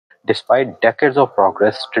Despite decades of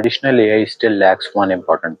progress, traditional AI still lacks one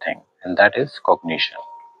important thing, and that is cognition.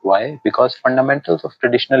 Why? Because fundamentals of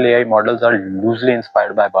traditional AI models are loosely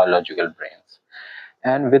inspired by biological brains.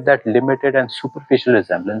 And with that limited and superficial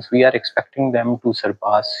resemblance, we are expecting them to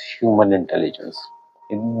surpass human intelligence.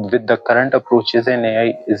 With the current approaches in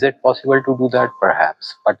AI, is it possible to do that?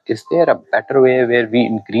 Perhaps. But is there a better way where we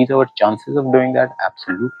increase our chances of doing that?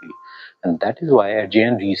 Absolutely. And that is why at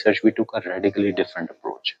JN Research we took a radically different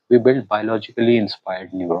approach. We built biologically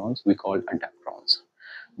inspired neurons we call adaptrons.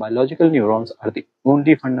 Biological neurons are the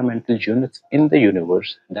only fundamental units in the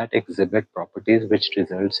universe that exhibit properties which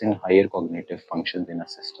results in higher cognitive functions in a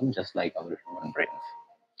system just like our human brains.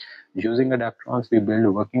 Using Adaptrons, we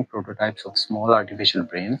built working prototypes of small artificial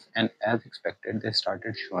brains, and as expected, they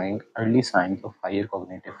started showing early signs of higher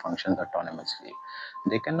cognitive functions autonomously.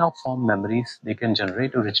 They can now form memories, they can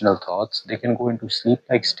generate original thoughts, they can go into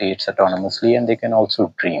sleep-like states autonomously, and they can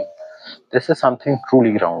also dream. This is something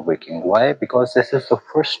truly groundbreaking. Why? Because this is the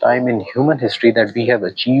first time in human history that we have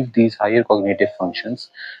achieved these higher cognitive functions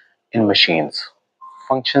in machines,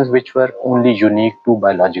 functions which were only unique to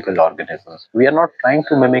biological organisms. We are not trying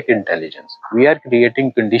to mimic intelligence. We are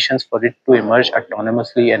creating conditions for it to emerge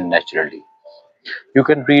autonomously and naturally. You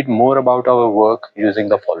can read more about our work using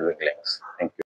the following links. Thank you.